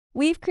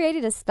We've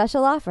created a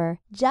special offer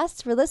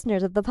just for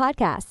listeners of the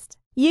podcast.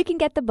 You can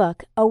get the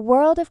book, A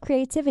World of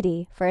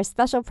Creativity, for a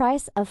special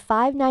price of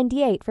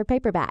 $5.98 for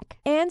paperback,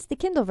 and the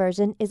Kindle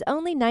version is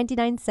only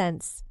 99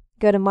 cents.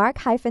 Go to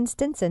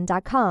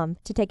mark-stinson.com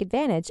to take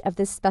advantage of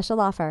this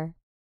special offer.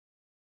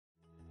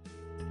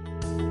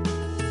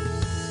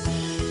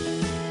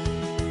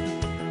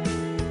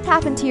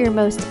 Tap into your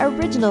most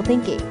original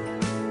thinking,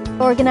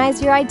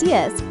 organize your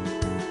ideas,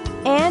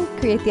 and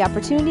create the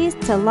opportunities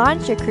to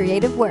launch your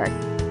creative work.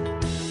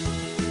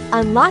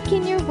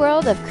 Unlocking your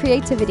world of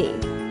creativity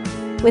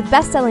with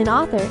best-selling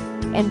author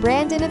and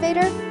brand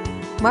innovator,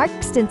 Mark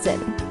Stinson.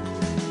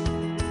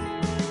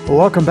 Well,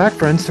 welcome back,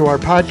 friends, to our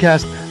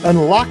podcast,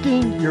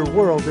 Unlocking Your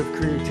World of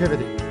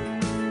Creativity.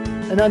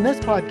 And on this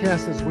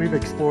podcast, as we've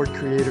explored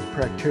creative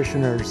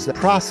practitioners'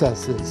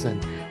 processes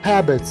and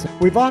habits,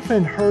 we've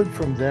often heard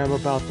from them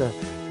about the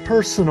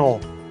personal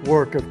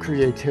work of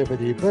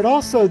creativity, but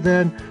also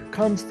then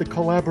comes the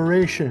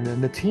collaboration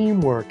and the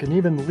teamwork and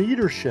even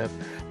leadership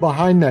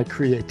behind that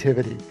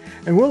creativity.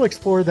 And we'll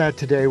explore that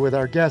today with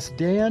our guest,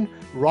 Dan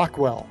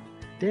Rockwell.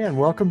 Dan,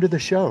 welcome to the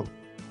show.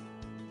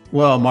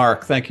 Well,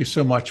 Mark, thank you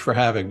so much for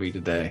having me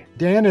today.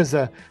 Dan is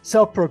a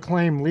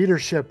self-proclaimed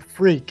leadership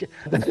freak.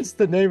 That's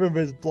the name of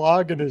his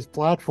blog and his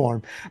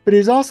platform. But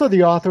he's also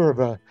the author of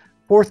a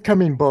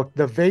forthcoming book,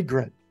 The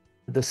Vagrant,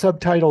 the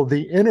subtitle,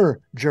 The Inner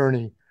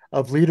Journey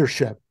of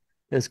Leadership.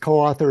 His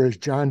co-author is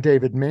John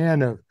David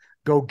Mann of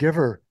Go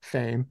Giver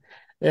fame.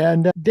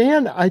 And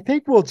Dan, I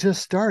think we'll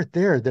just start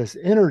there, this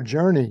inner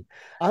journey.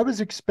 I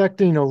was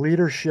expecting a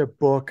leadership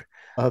book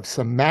of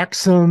some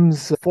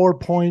maxims, 4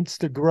 points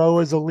to grow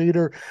as a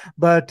leader,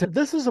 but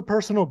this is a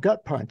personal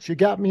gut punch. You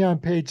got me on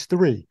page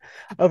 3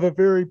 of a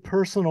very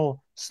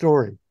personal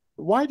story.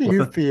 Why do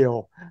you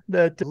feel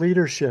that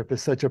leadership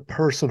is such a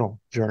personal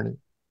journey?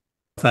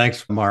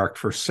 Thanks, Mark,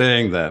 for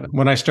saying that.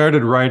 When I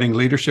started writing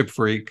Leadership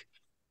Freak,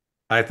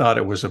 I thought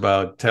it was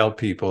about tell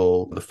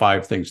people the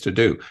 5 things to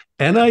do.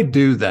 And I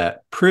do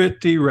that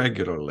pretty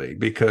regularly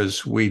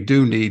because we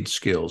do need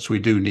skills. We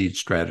do need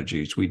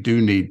strategies. We do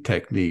need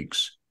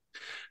techniques.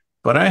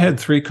 But I had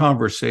 3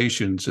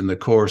 conversations in the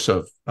course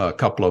of a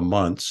couple of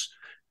months,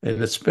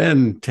 and it's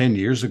been 10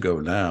 years ago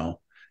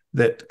now,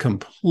 that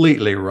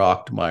completely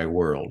rocked my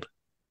world.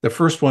 The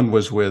first one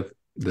was with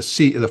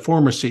the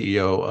former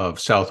CEO of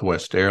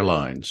Southwest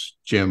Airlines,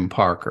 Jim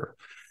Parker.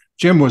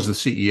 Jim was the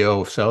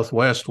CEO of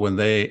Southwest when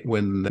the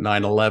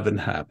 9/11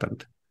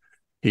 happened.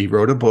 He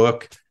wrote a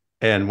book,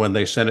 and when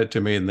they sent it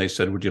to me and they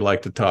said, "Would you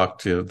like to talk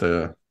to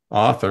the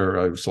author?"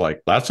 I was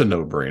like, "That's a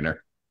no-brainer."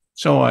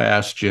 So I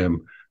asked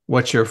Jim,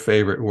 "What's your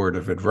favorite word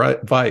of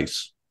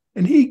advice?"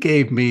 And he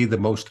gave me the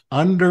most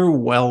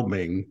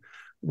underwhelming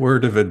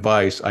word of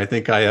advice I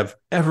think I have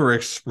ever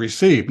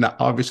received. Now,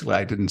 obviously,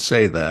 I didn't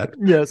say that.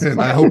 Yes. And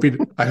I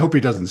hope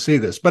he doesn't see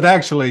this. But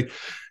actually,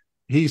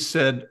 he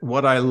said,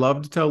 "What I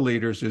love to tell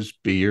leaders is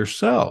be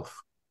yourself."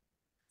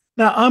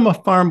 Now, I'm a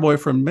farm boy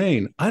from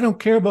Maine. I don't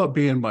care about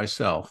being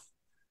myself.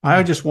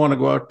 I just want to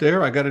go out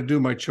there. I got to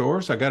do my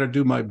chores. I got to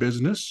do my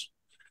business.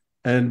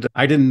 And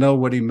I didn't know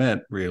what he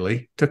meant, really.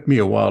 It took me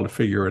a while to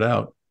figure it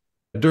out.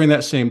 During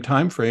that same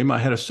time frame, I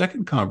had a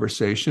second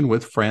conversation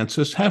with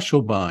Frances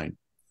Hesselbein.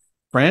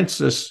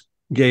 Frances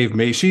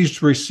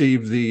she's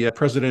received the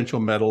Presidential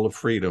Medal of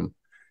Freedom.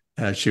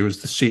 She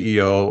was the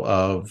CEO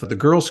of the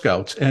Girl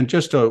Scouts and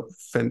just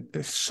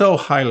so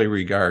highly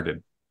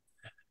regarded.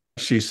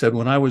 She said,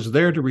 when I was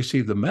there to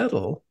receive the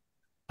medal,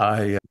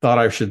 I thought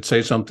I should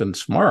say something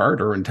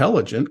smart or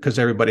intelligent because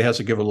everybody has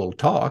to give a little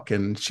talk.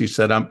 And she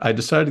said, I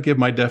decided to give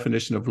my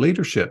definition of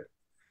leadership.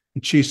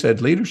 And she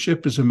said,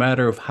 leadership is a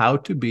matter of how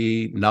to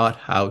be, not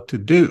how to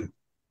do.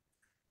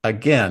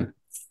 Again,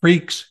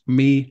 freaks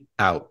me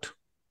out.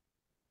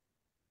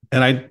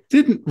 And I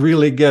didn't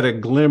really get a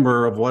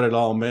glimmer of what it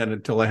all meant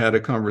until I had a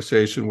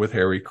conversation with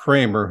Harry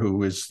Kramer, who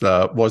was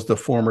the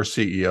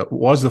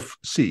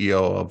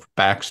CEO of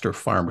Baxter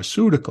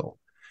Pharmaceutical.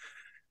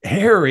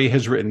 Harry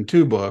has written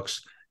 2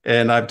 books,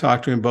 and I've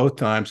talked to him both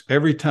times.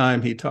 Every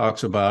time he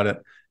talks about it,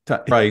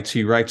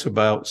 he writes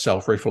about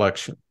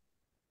self-reflection.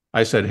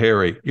 I said,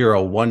 "Harry, you're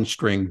a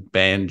one-string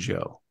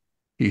banjo."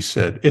 He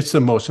said, "It's the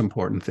most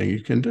important thing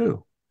you can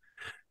do."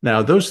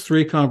 Now, those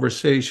 3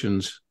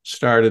 conversations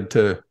started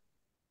to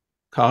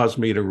cause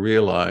me to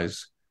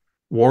realize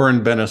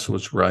Warren Bennis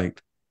was right.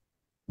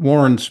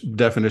 Warren's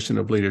definition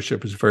of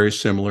leadership is very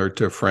similar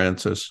to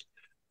Francis.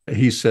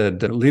 He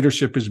said,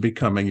 leadership is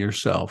becoming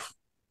yourself.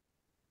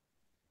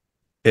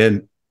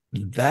 And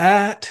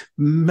that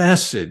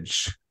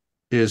message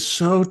is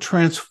so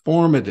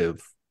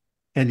transformative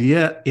and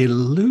yet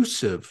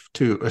elusive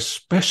to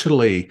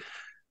especially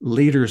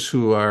leaders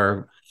who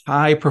are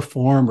high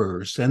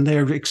performers and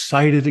they're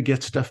excited to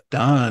get stuff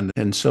done.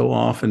 And so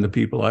often the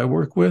people I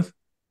work with,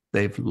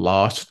 they've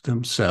lost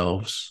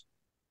themselves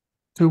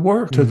to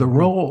work, to the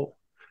role.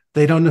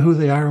 They don't know who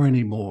they are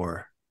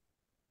anymore.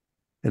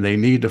 And they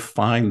need to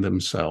find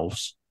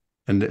themselves.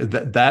 And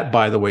that,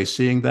 by the way,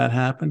 seeing that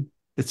happen,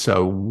 it's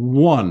a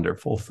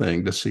wonderful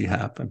thing to see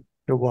happen.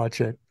 To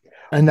watch it.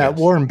 And that Yes.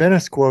 Warren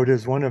Bennis quote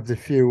is one of the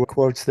few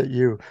quotes that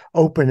you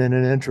open in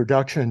an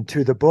introduction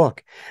to the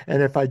book.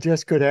 And if I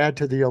just could add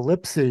to the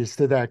ellipses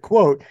to that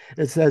quote,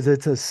 it says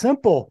it's a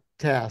simple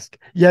task,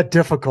 yet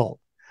difficult.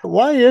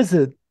 Why is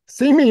it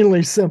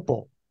seemingly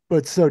simple,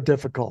 but so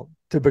difficult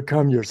to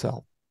become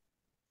yourself?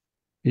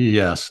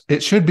 Yes.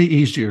 It should be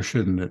easier,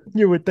 shouldn't it?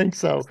 You would think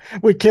so.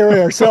 We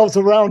carry ourselves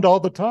around all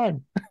the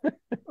time.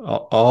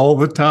 All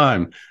the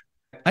time.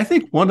 I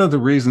think one of the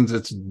reasons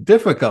it's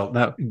difficult.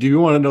 Now, do you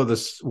want to know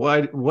this?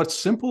 Why? What's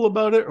simple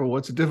about it, or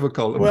what's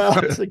difficult Well,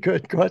 about that's it? a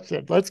good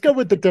question. Let's go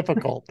with the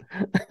difficult.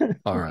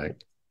 All right.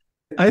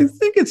 I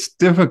think it's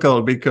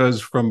difficult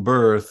because from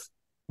birth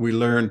we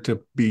learn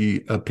to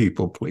be a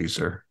people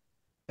pleaser,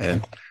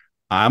 and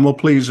I'm a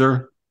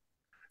pleaser,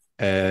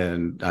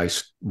 and I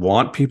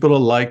want people to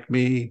like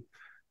me,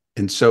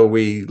 and so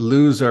we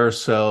lose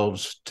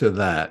ourselves to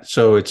that.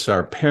 So it's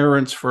our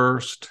parents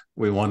first.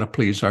 We want to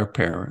please our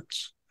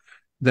parents.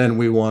 Then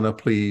we want to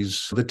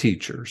please the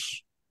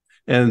teachers.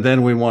 And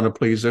then we want to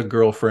please a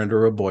girlfriend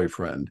or a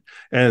boyfriend.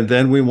 And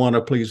then we want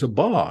to please a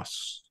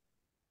boss.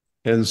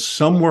 And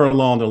somewhere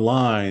along the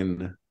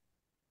line,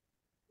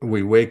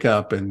 we wake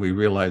up and we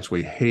realize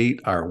we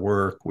hate our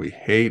work, we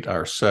hate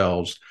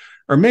ourselves,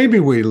 or maybe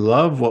we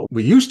love what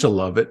we used to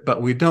love it,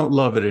 but we don't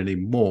love it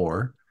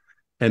anymore.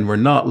 And we're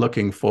not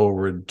looking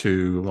forward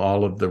to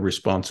all of the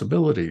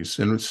responsibilities.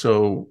 And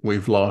so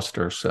we've lost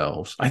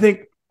ourselves. I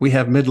think we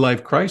have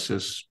midlife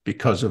crisis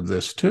because of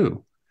this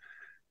too.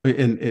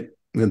 And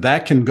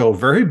that can go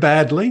very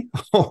badly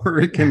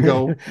or it can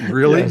go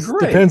really Yes,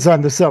 great. depends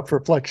on the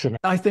self-reflection.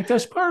 I think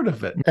that's part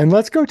of it. And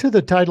let's go to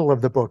the title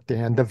of the book,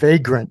 Dan, The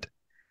Vagrant.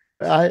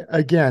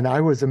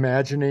 I was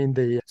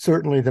imagining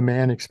certainly the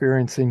man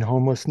experiencing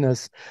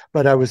homelessness,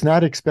 but I was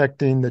not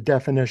expecting the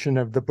definition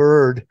of the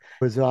bird. It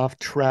was off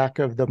track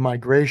of the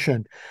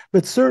migration,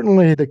 but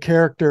certainly the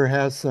character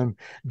has some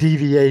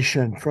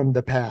deviation from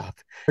the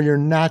path. You're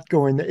not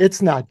going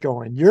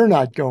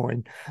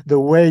the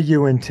way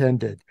you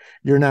intended.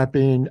 You're not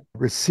being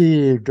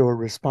received or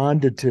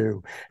responded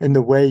to in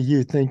the way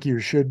you think you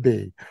should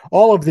be.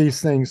 All of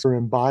these things are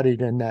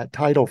embodied in that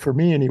title for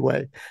me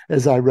anyway,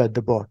 as I read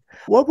the book.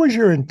 What was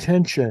your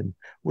intention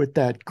with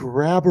that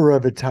grabber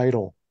of a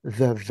title,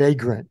 The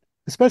Vagrant,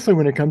 especially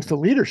when it comes to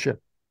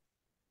leadership?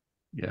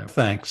 Yeah,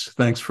 thanks.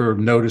 Thanks for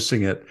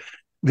noticing it.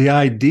 The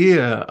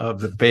idea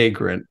of the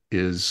vagrant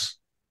is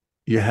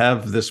you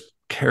have this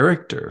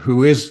character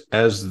who is,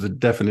 as the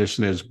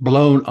definition is,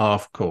 blown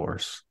off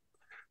course,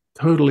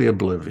 totally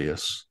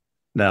oblivious.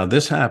 Now,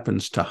 this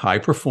happens to high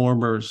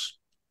performers,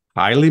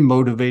 highly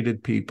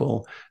motivated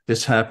people.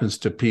 This happens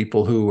to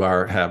people who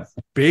have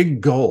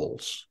big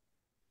goals.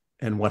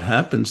 And what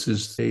happens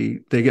is they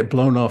get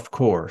blown off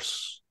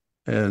course.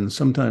 And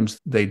sometimes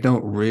they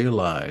don't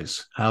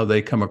realize how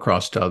they come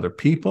across to other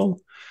people.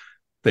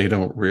 They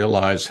don't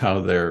realize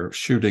how they're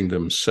shooting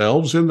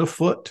themselves in the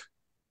foot.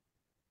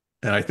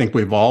 And I think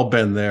we've all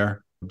been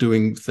there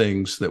doing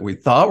things that we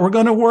thought were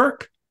going to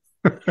work.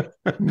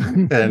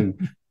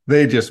 And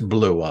they just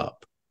blew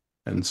up.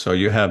 And so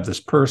you have this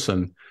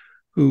person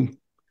who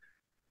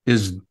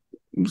is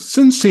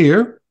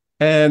sincere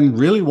and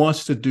really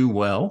wants to do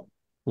well,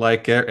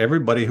 like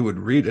everybody who would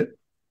read it,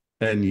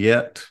 and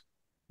yet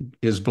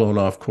is blown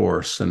off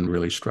course and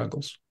really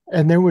struggles.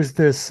 And there was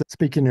this,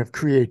 speaking of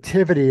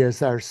creativity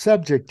as our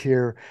subject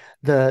here,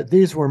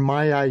 these were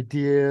my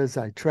ideas.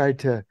 I tried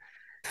to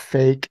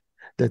fake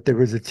that there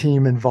was a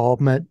team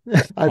involvement.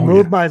 I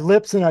moved my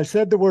lips and I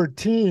said the word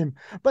team,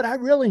 but I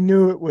really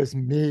knew it was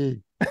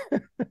me.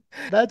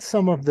 That's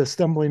some of the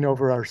stumbling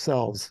over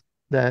ourselves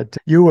that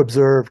you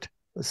observed,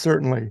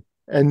 certainly,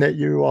 and that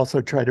you also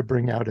try to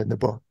bring out in the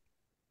book.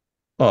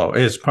 Oh,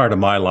 it's part of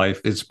my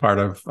life. It's part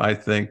of, I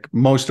think,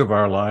 most of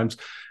our lives.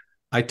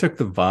 I took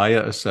the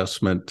VIA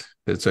assessment.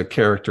 It's a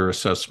character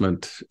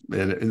assessment.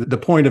 And the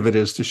point of it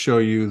is to show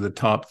you the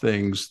top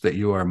things that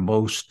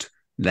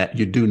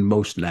you do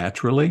most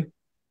naturally.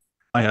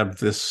 I have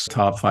this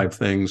top 5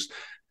 things,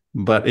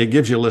 but it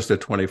gives you a list of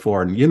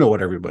 24. And you know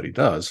what everybody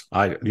does.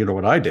 You know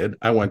what I did?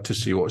 I went to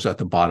see what was at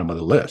the bottom of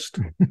the list.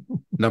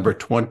 Number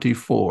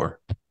 24,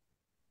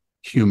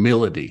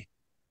 humility.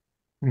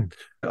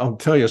 I'll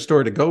tell you a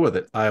story to go with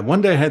it.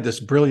 One day I had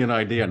this brilliant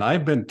idea, and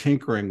I've been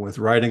tinkering with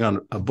writing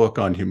on a book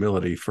on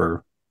humility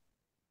for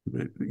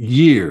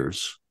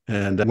years.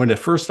 And when the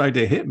first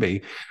idea hit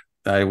me,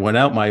 I went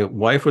out. My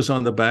wife was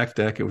on the back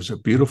deck. It was a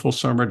beautiful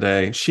summer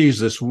day.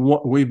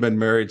 We've been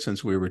married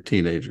since we were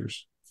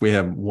teenagers. We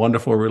have a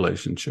wonderful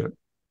relationship.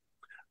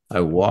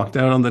 I walked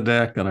out on the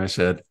deck and I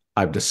said,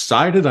 I've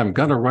decided I'm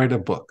going to write a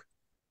book.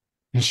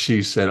 And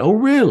she said, oh,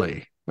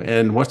 really?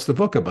 And what's the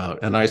book about?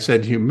 And I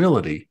said,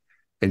 humility.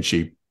 And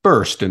she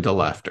burst into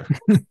laughter.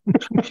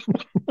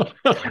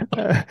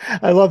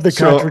 I love the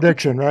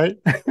contradiction, right?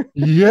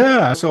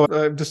 Yeah. So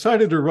I've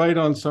decided to write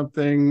on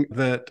something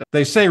that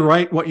they say,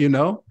 write what you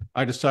know.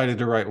 I decided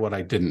to write what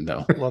I didn't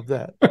know. Love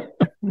that.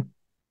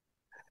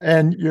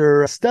 And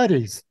your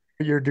studies,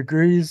 Your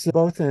degrees,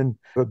 both in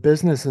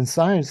business and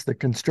science, the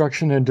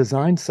construction and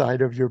design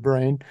side of your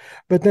brain,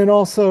 but then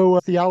also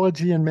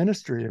theology and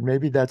ministry. And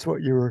maybe that's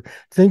what you were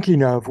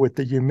thinking of with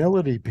the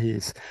humility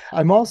piece.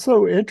 I'm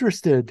also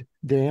interested,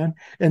 Dan,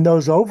 in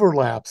those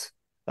overlaps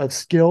of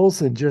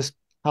skills and just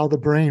how the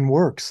brain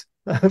works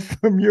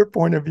from your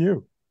point of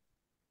view.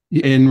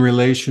 In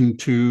relation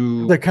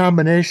to The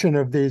combination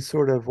of these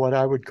sort of what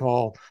I would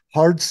call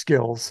hard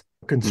skills,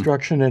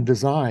 construction and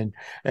design,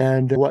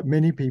 and what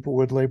many people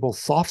would label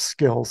soft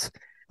skills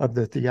of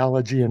the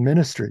theology and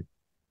ministry.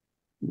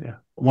 Yeah,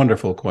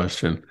 wonderful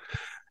question.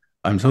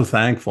 I'm so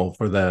thankful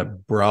for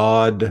that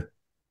broad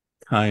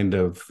kind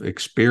of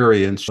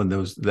experience and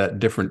that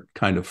different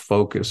kind of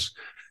focus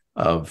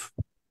of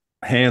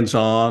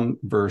hands-on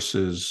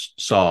versus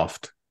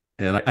soft.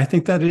 And I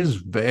think that is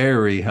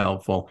very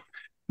helpful.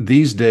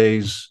 These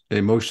days,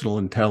 emotional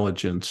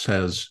intelligence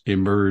has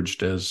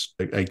emerged as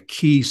a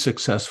key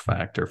success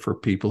factor for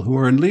people who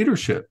are in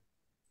leadership.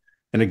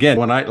 And again,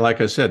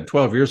 like I said,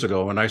 12 years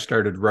ago, when I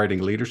started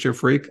writing Leadership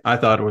Freak, I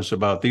thought it was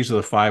about these are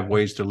the 5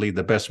 ways to lead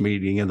the best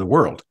meeting in the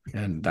world.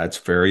 And that's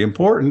very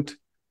important.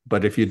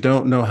 But if you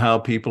don't know how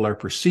people are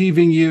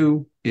perceiving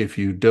you, if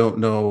you don't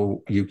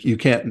know, you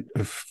can't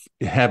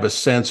have a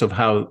sense of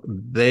how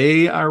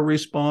they are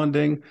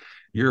responding,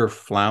 you're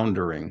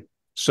floundering.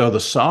 So the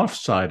soft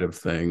side of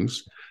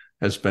things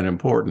has been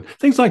important.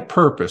 Things like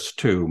purpose,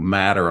 too,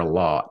 matter a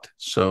lot.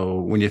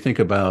 So when you think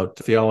about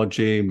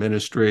theology,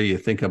 ministry, you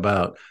think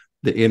about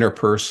the inner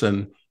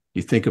person,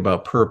 you think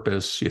about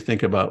purpose, you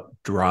think about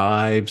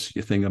drives,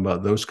 you think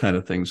about those kind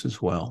of things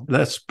as well.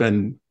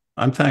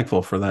 I'm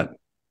thankful for that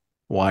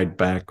wide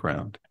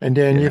background. And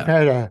Dan, you've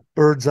had a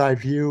bird's eye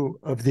view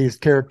of these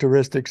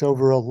characteristics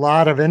over a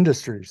lot of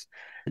industries.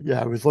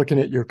 Yeah, I was looking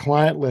at your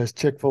client list: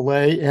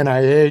 Chick-fil-A,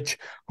 NIH,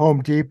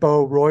 Home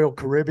Depot, Royal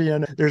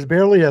Caribbean. There's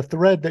barely a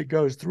thread that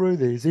goes through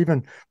these,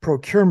 even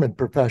procurement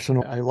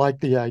professional. I like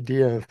the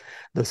idea of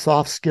the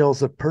soft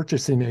skills of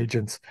purchasing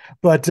agents.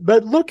 But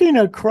looking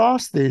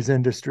across these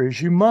industries,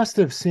 you must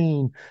have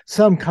seen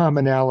some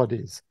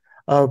commonalities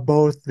of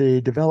both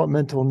the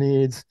developmental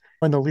needs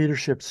and the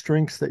leadership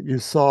strengths that you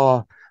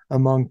saw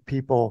among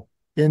people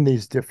in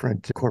these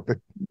different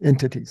corporate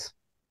entities.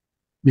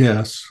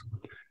 Yes.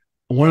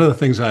 One of the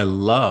things I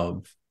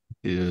love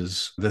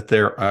is that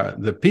there are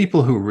the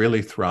people who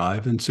really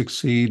thrive and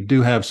succeed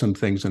do have some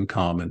things in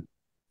common.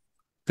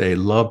 They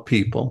love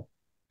people.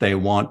 They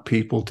want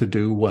people to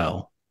do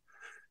well.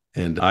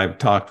 And I've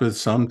talked with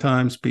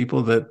sometimes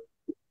people that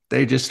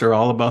they just are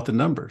all about the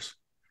numbers.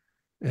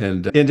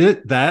 And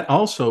that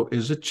also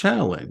is a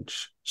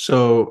challenge.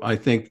 So I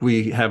think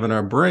we have in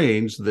our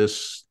brains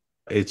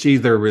it's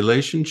either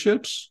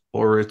relationships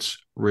or it's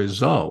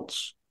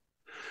results.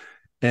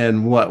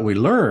 And what we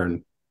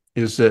learn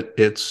is that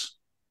it's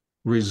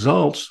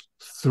results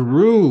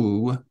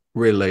through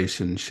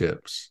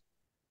relationships.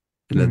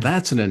 And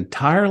that's an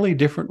entirely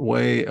different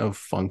way of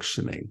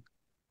functioning.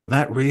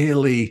 That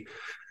really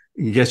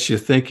gets you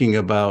thinking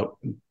about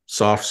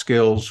soft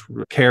skills,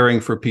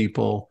 caring for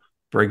people,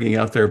 bringing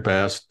out their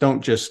best.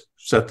 Don't just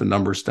set the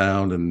numbers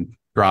down and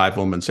drive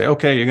them and say,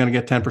 okay, you're going to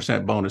get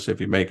 10% bonus if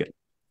you make it.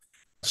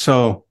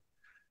 So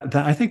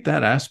I think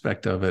that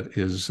aspect of it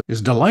is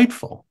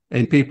delightful,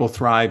 and people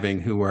thriving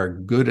who are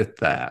good at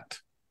that.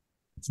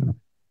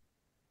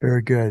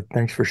 Very good.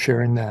 Thanks for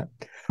sharing that.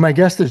 My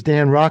guest is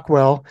Dan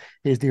Rockwell.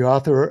 He's the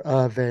author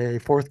of a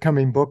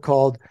forthcoming book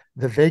called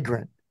The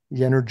Vagrant,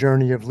 The Inner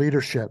Journey of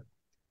Leadership.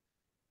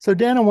 So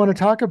Dan, I want to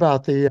talk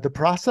about the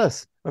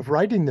process of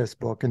writing this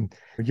book and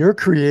your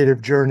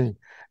creative journey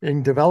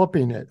in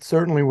developing it,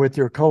 certainly with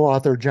your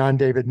co-author, John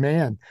David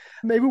Mann.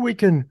 Maybe we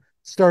can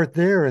start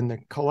there in the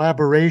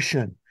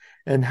collaboration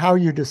and how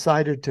you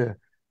decided to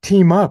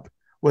team up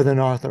with an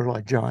author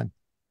like John.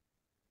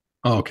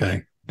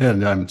 Okay.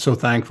 And I'm so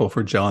thankful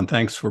for John.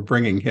 Thanks for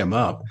bringing him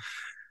up.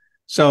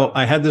 So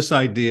I had this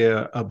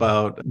idea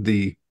about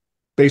the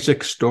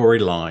basic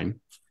storyline,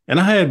 and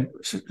I had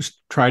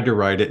tried to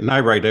write it, and I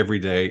write every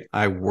day.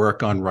 I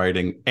work on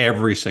writing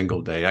every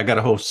single day. I got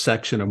a whole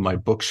section of my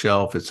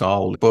bookshelf. It's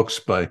all books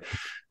by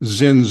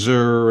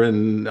Zinzer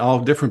and all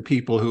different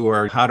people who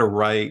are how to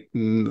write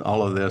and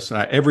all of this.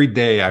 And every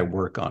day I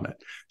work on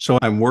it. So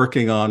I'm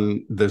working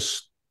on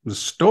this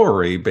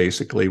story,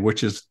 basically,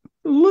 which is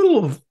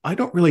I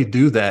don't really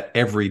do that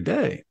every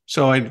day.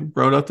 So I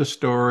wrote out the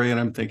story and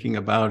I'm thinking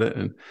about it,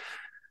 and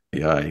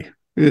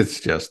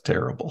it's just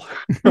terrible.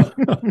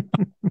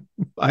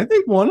 I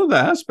think one of the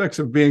aspects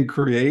of being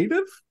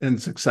creative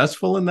and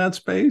successful in that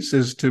space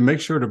is to make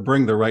sure to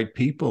bring the right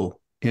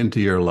people into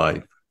your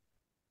life.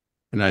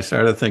 And I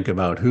started to think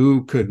about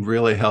who could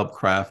really help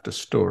craft a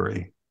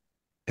story.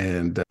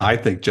 And I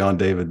think John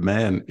David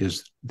Mann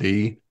is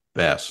the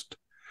best.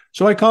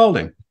 So I called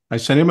him. I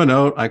sent him a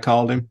note. I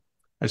called him.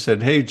 I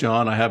said, hey,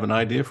 John, I have an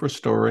idea for a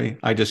story.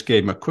 I just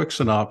gave him a quick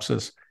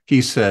synopsis.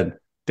 He said,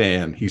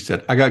 Dan,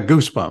 I got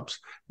goosebumps.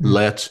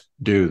 Let's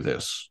do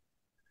this.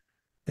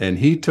 And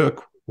he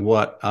took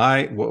what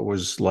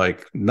was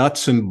like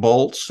nuts and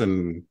bolts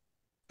and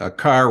a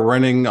car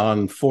running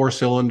on 4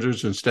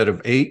 cylinders instead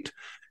of 8,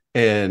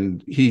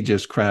 And he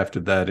just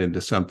crafted that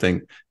into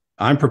something.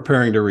 I'm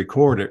preparing to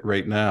record it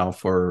right now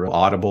for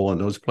Audible and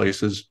those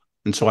places.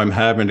 And so I'm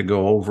having to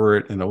go over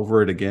it and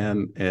over it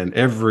again. And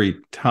every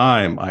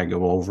time I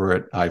go over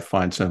it, I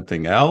find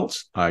something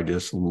else. I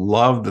just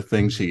love the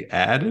things he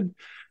added.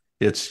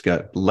 It's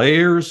got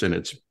layers and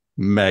it's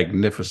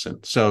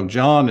magnificent. So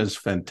John is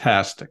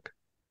fantastic.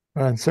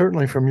 And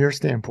certainly from your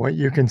standpoint,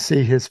 you can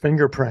see his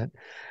fingerprint.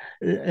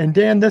 And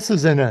Dan, this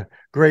is in a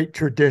great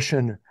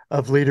tradition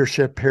of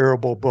leadership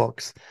parable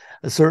books.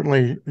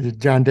 Certainly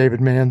John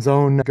David Mann's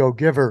own Go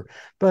Giver,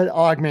 but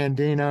Og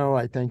Mandino,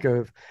 I think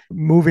of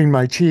Moving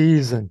My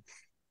Cheese and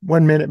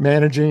 1 Minute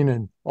Managing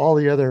and all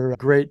the other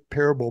great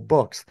parable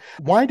books.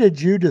 Why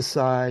did you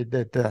decide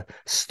that the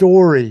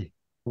story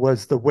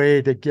was the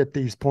way to get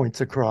these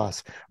points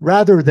across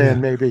rather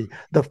than maybe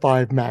the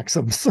 5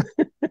 maxims?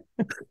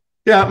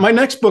 Yeah, my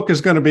next book is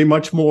going to be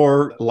much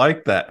more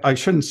like that. I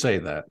shouldn't say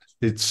that.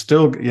 It's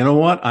still, you know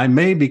what? I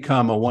may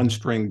become a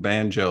one-string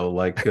banjo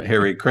like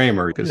Harry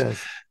Kramer because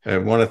yes. I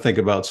want to think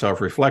about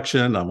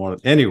self-reflection. I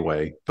want to,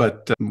 anyway,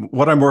 but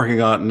what I'm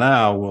working on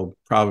now will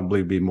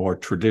probably be more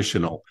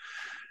traditional.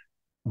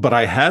 But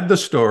I had the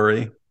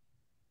story.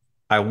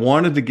 I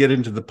wanted to get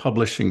into the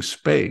publishing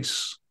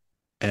space.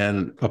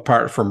 And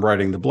apart from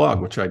writing the blog,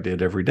 which I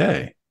did every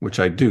day, which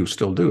I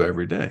still do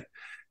every day.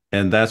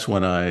 And that's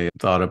when I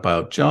thought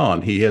about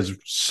John. He has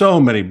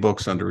so many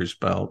books under his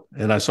belt.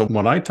 And so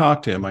when I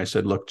talked to him, I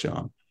said, look,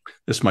 John,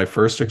 this is my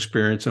first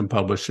experience in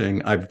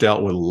publishing. I've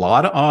dealt with a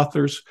lot of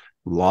authors,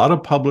 a lot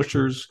of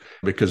publishers,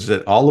 because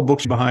all the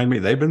books behind me,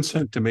 they've been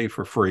sent to me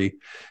for free.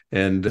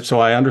 And so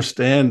I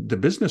understand the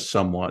business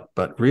somewhat,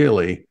 but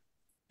really,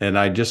 and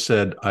I just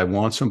said, I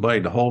want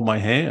somebody to hold my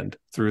hand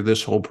through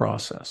this whole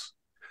process.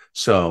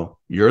 So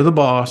you're the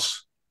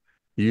boss.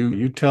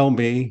 You tell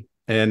me.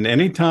 And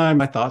anytime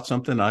I thought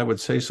something, I would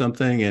say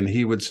something and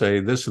he would say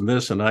this and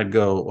this. And I'd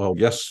go, oh,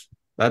 yes,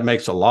 that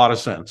makes a lot of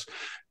sense.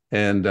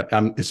 And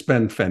it's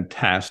been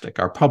fantastic.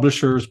 Our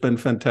publisher has been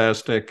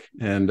fantastic.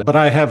 But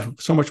I have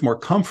so much more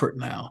comfort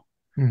now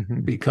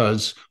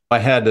because I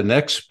had an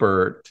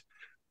expert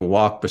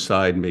walk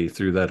beside me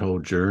through that whole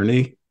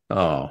journey.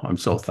 Oh, I'm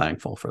so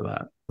thankful for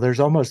that.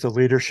 There's almost a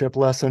leadership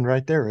lesson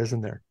right there,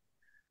 isn't there?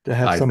 To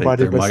have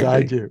somebody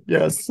beside you.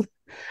 Yes.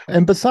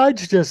 And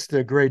besides just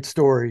a great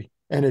story,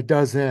 and it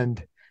does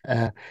end,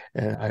 and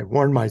I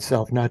warned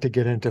myself not to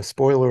get into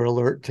spoiler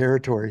alert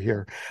territory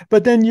here,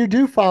 but then you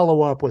do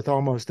follow up with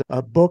almost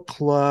a book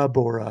club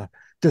or a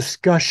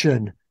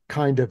discussion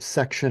kind of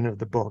section of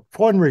the book,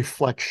 fun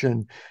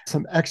reflection,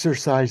 some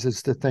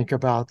exercises to think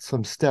about,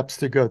 some steps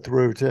to go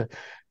through to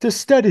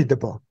study the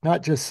book,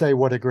 not just say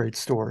what a great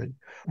story.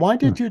 Why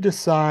did you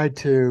decide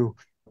to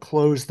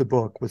close the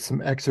book with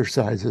some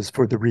exercises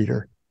for the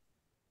reader?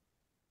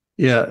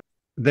 Yeah,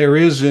 there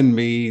is in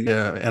me,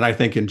 and I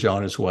think in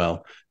John as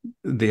well,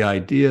 the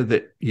idea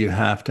that you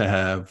have to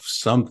have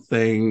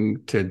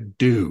something to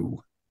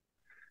do.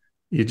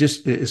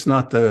 It's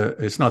not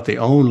the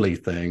only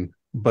thing,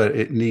 but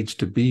it needs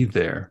to be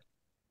there.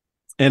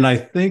 And I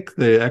think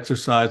the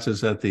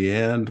exercises at the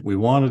end, we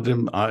wanted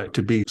them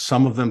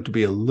some of them to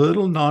be a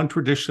little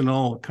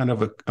non-traditional, kind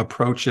of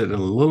approach it in a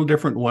little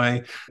different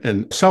way.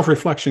 And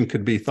self-reflection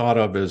could be thought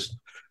of as,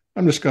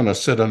 I'm just going to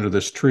sit under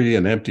this tree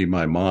and empty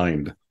my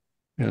mind.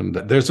 And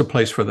there's a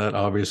place for that,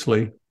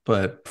 obviously.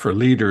 But for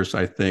leaders,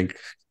 I think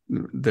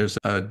there's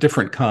a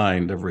different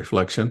kind of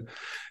reflection.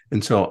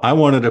 And so I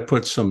wanted to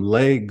put some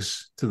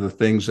legs to the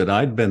things that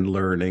I'd been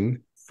learning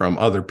from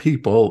other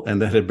people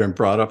and that had been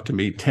brought up to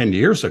me 10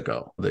 years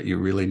ago, that you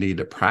really need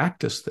to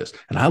practice this.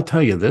 And I'll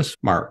tell you this,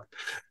 Mark,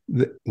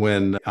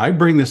 when I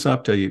bring this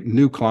up to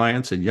new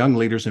clients and young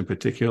leaders in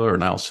particular,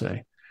 and I'll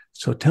say,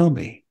 so tell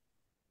me,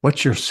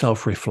 what's your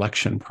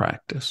self-reflection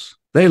practice?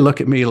 They look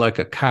at me like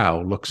a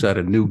cow looks at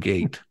a new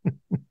gate.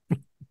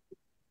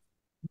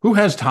 Who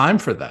has time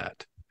for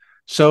that?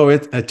 So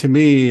to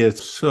me,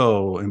 it's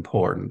so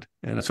important.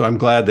 And so I'm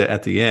glad that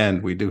at the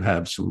end, we do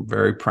have some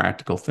very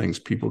practical things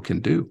people can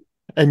do.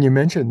 And you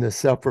mentioned this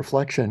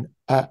self-reflection.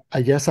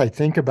 I guess I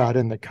think about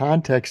in the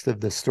context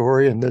of the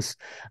story and this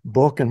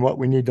book and what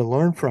we need to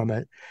learn from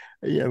it.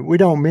 We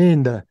don't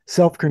mean the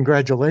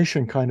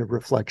self-congratulation kind of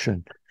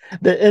reflection.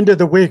 The end of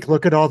the week,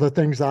 look at all the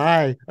things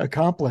I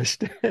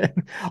accomplished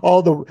and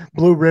all the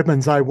blue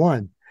ribbons I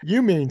won.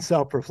 You mean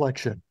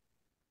self-reflection.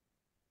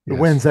 The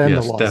wins and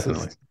the losses.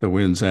 Definitely. The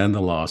wins and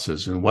the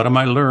losses. And what am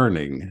I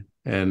learning?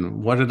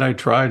 And what did I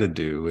try to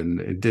do?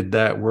 And did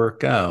that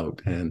work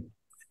out? And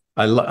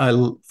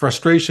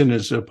frustration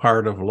is a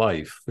part of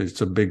life. It's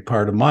a big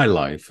part of my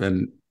life.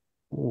 And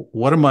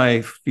what am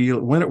I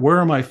where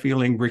am I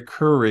feeling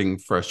recurring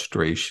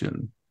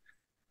frustration?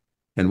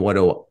 And what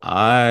do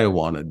I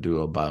want to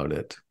do about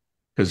it?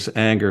 Because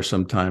anger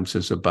sometimes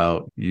is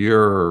about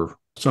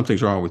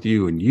something's wrong with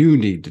you and you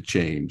need to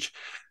change.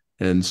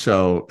 And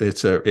so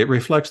it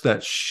reflects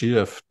that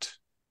shift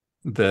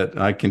that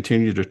I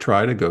continue to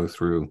try to go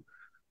through,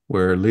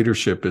 where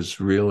leadership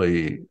is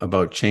really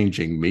about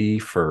changing me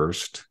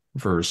first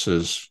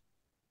versus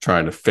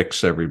trying to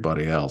fix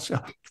everybody else.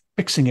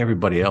 fixing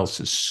everybody else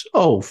is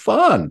so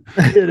fun.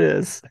 It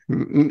is.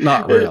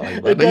 Not really,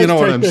 It but does you know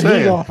what take I'm the heat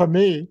saying. off of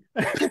me.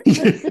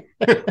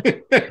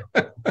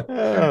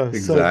 Oh,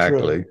 so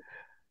true. Exactly.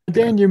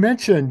 Dan, you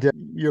mentioned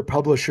your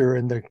publisher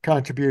and the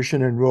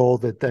contribution and role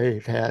that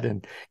they've had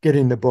in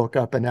getting the book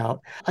up and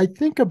out. I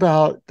think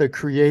about the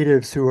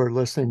creatives who are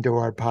listening to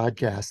our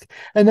podcast,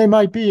 and they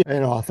might be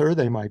an author,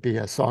 they might be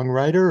a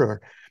songwriter,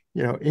 or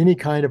any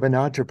kind of an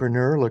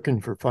entrepreneur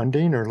looking for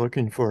funding or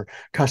looking for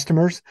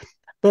customers.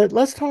 But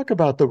let's talk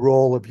about the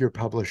role of your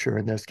publisher,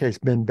 in this case,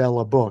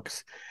 BenBella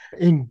Books,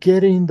 in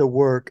getting the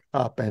work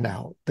up and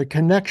out, the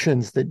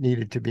connections that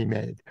needed to be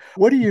made.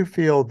 What do you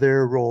feel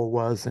their role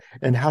was,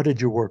 and how did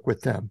you work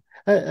with them?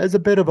 As a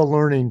bit of a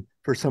learning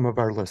for some of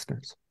our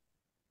listeners.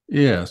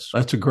 Yes,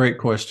 that's a great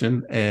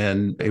question.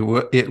 And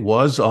it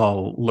was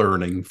all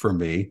learning for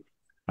me.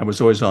 I was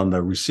always on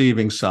the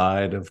receiving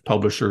side of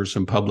publishers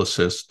and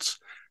publicists.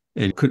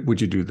 And would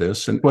you do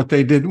this? And what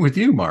they did with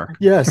you, Mark.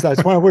 Yes,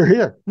 that's why we're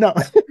here. No.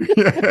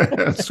 Yeah,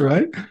 that's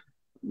right.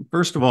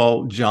 First of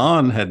all,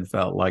 John had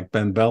felt like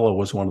BenBella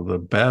was one of the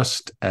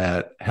best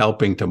at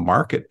helping to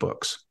market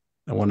books.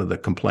 And one of the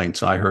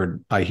complaints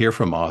I hear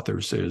from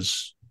authors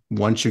is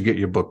once you get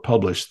your book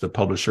published, the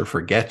publisher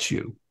forgets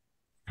you.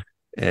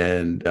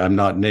 And I'm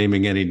not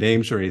naming any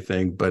names or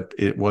anything, but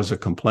it was a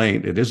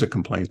complaint. It is a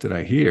complaint that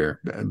I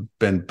hear.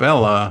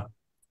 BenBella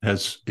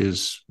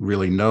is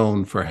really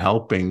known for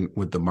helping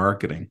with the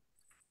marketing.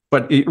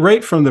 But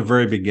right from the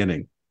very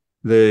beginning,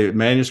 the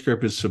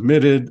manuscript is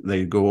submitted,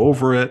 they go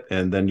over it,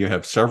 and then you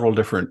have several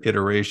different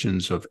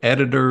iterations of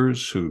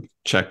editors who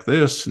check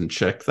this and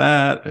check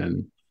that.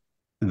 And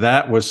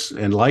that was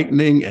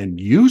enlightening and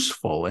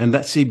useful. And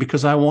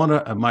because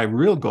my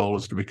real goal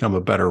is to become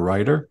a better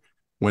writer.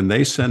 When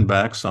they send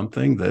back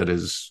something that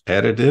is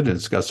edited, and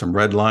it's got some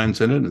red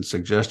lines in it and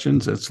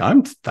suggestions,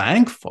 I'm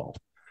thankful.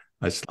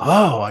 I said,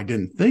 oh, I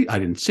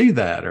didn't see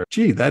that, or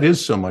gee, that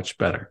is so much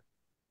better.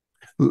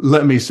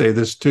 Let me say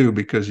this too,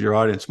 because your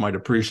audience might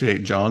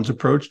appreciate John's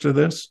approach to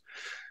this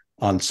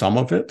on some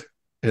of it.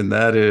 And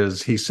that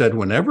is, he said,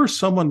 whenever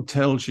someone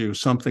tells you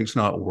something's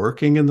not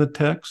working in the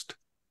text,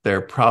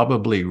 they're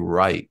probably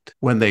right.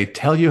 When they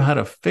tell you how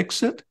to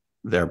fix it,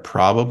 they're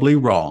probably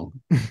wrong.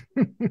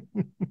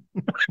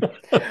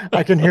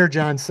 I can hear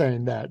John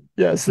saying that.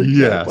 Yes,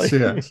 exactly.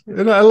 Yes.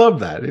 And I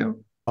love that.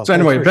 So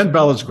anyway,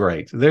 BenBella's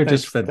great. They're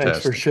just fantastic.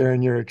 Thanks for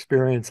sharing your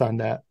experience on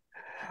that.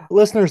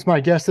 Listeners,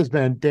 my guest has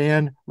been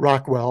Dan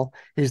Rockwell.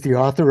 He's the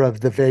author of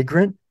The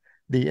Vagrant,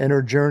 The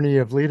Inner Journey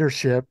of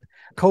Leadership,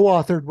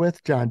 co-authored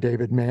with John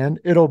David Mann.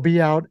 It'll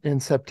be out in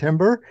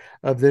September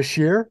of this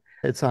year.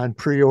 It's on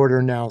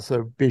pre-order now,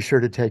 so be sure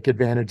to take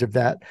advantage of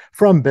that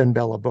from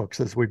BenBella Books,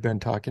 as we've been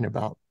talking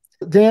about.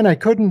 Dan, I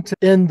couldn't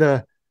end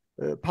the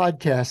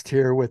podcast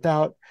here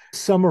without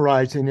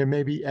summarizing and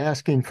maybe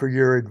asking for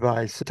your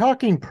advice,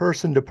 talking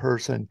person to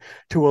person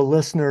to a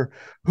listener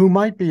who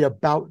might be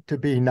about to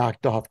be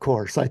knocked off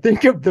course. I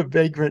think of the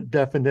vagrant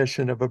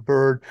definition of a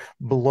bird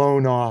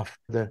blown off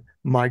the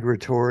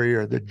migratory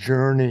or the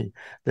journey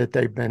that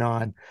they've been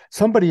on.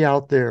 Somebody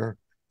out there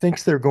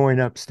thinks they're going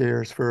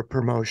upstairs for a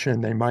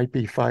promotion. They might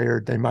be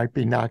fired. They might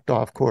be knocked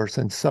off course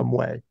in some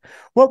way.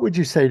 What would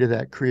you say to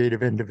that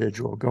creative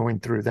individual going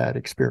through that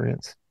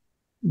experience?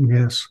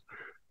 Yes.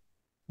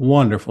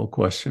 Wonderful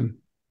question.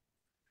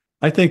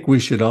 I think we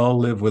should all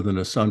live with an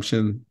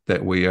assumption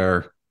that we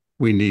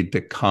need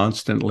to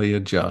constantly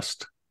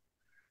adjust,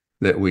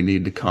 that we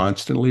need to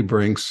constantly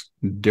bring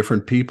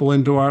different people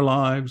into our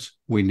lives.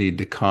 We need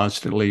to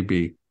constantly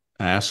be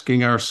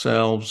asking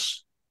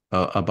ourselves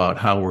about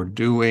how we're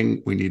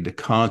doing. We need to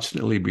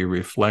constantly be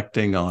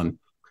reflecting on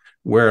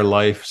where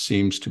life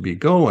seems to be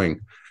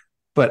going.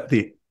 But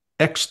the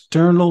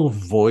external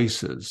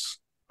voices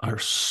are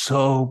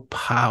so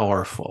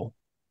powerful.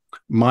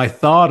 My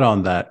thought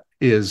on that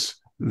is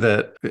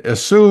that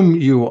assume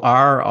you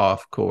are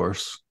off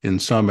course in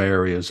some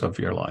areas of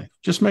your life.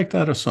 Just make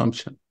that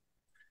assumption.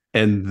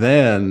 And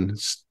then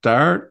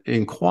start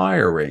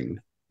inquiring,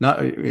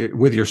 not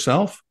with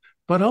yourself,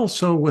 but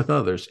also with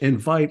others.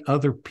 Invite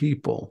other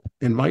people,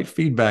 invite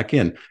feedback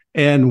in.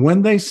 And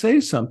when they say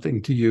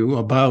something to you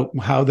about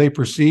how they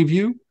perceive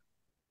you,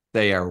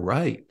 they are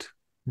right.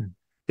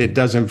 It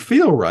doesn't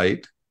feel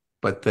right,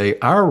 but they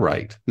are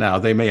right. Now,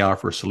 they may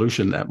offer a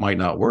solution that might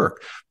not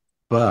work,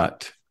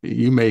 but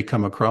you may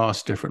come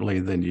across differently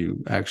than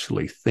you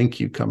actually think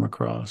you come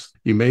across.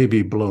 You may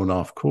be blown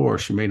off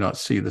course. You may not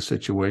see the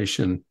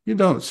situation. You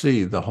don't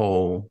see the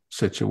whole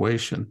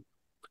situation.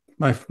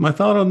 My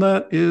thought on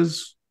that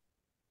is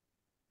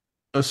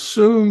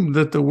assume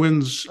that the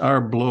winds are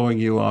blowing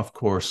you off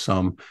course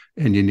some,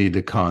 and you need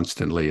to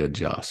constantly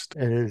adjust.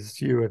 And as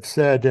you have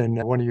said in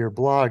one of your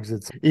blogs,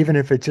 it's even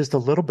if it's just a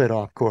little bit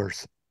off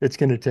course, it's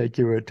going to take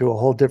you to a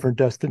whole different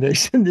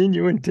destination than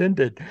you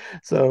intended.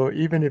 So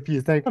even if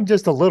you think I'm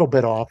just a little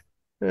bit off,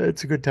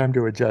 it's a good time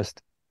to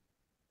adjust.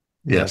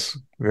 Yes.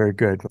 Very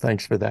good. Well,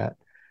 thanks for that.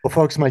 Well,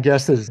 folks, my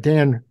guest is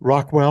Dan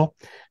Rockwell,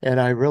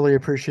 and I really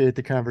appreciate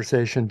the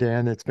conversation,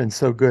 Dan. It's been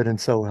so good and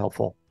so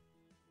helpful.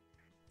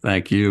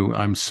 Thank you.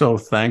 I'm so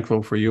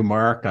thankful for you,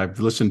 Mark. I've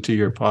listened to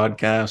your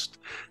podcast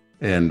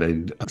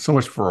and so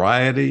much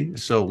variety.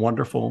 So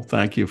wonderful.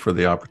 Thank you for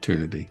the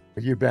opportunity.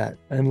 You bet.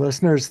 And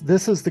listeners,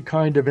 this is the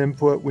kind of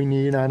input we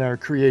need on our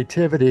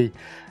creativity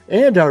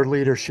and our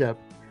leadership.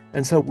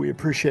 And so we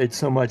appreciate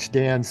so much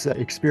Dan's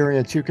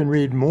experience. You can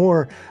read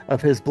more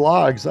of his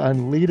blogs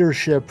on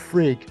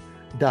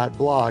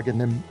leadershipfreak.blog,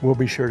 and then we'll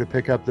be sure to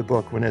pick up the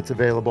book when it's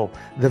available,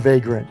 The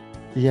Vagrant,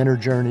 The Inner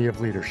Journey of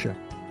Leadership.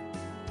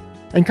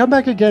 And come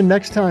back again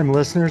next time,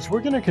 listeners.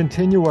 We're going to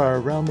continue our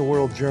around the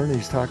world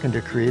journeys talking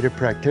to creative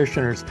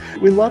practitioners.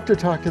 We love to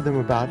talk to them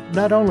about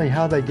not only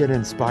how they get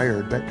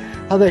inspired, but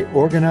how they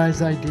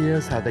organize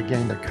ideas, how they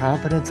gain the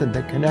confidence and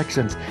the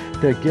connections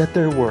to get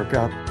their work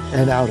up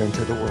and out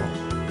into the world.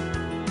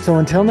 So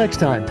until next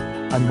time,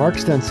 I'm Mark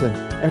Stinson,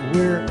 and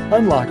we're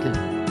unlocking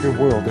your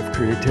world of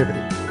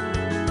creativity.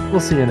 We'll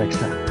see you next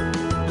time.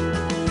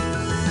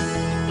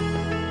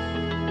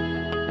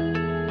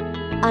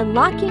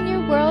 Unlocking Your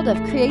World of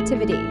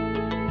Creativity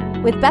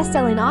with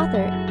best-selling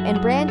author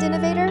and brand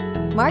innovator,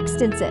 Mark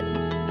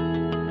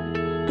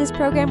Stinson. This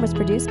program was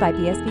produced by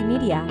BSB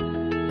Media,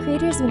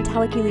 creators of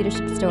IntelliKey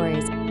Leadership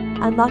Stories,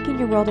 Unlocking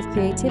Your World of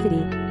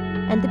Creativity,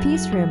 and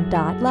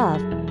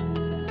thepeaceroom.love.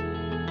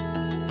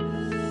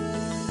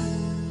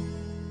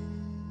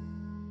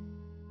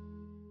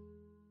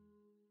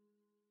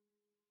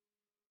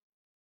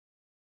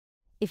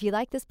 If you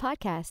like this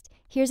podcast,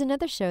 here's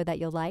another show that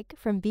you'll like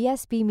from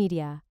BSB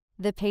Media.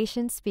 The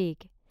Patients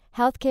Speak,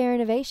 Healthcare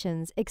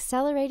Innovations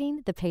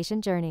Accelerating the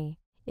Patient Journey.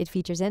 It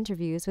features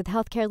interviews with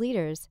healthcare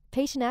leaders,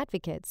 patient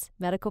advocates,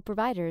 medical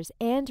providers,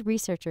 and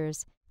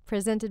researchers.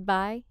 Presented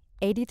by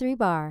 83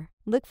 Bar.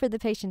 Look for The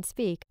Patients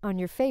Speak on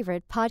your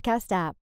favorite podcast app.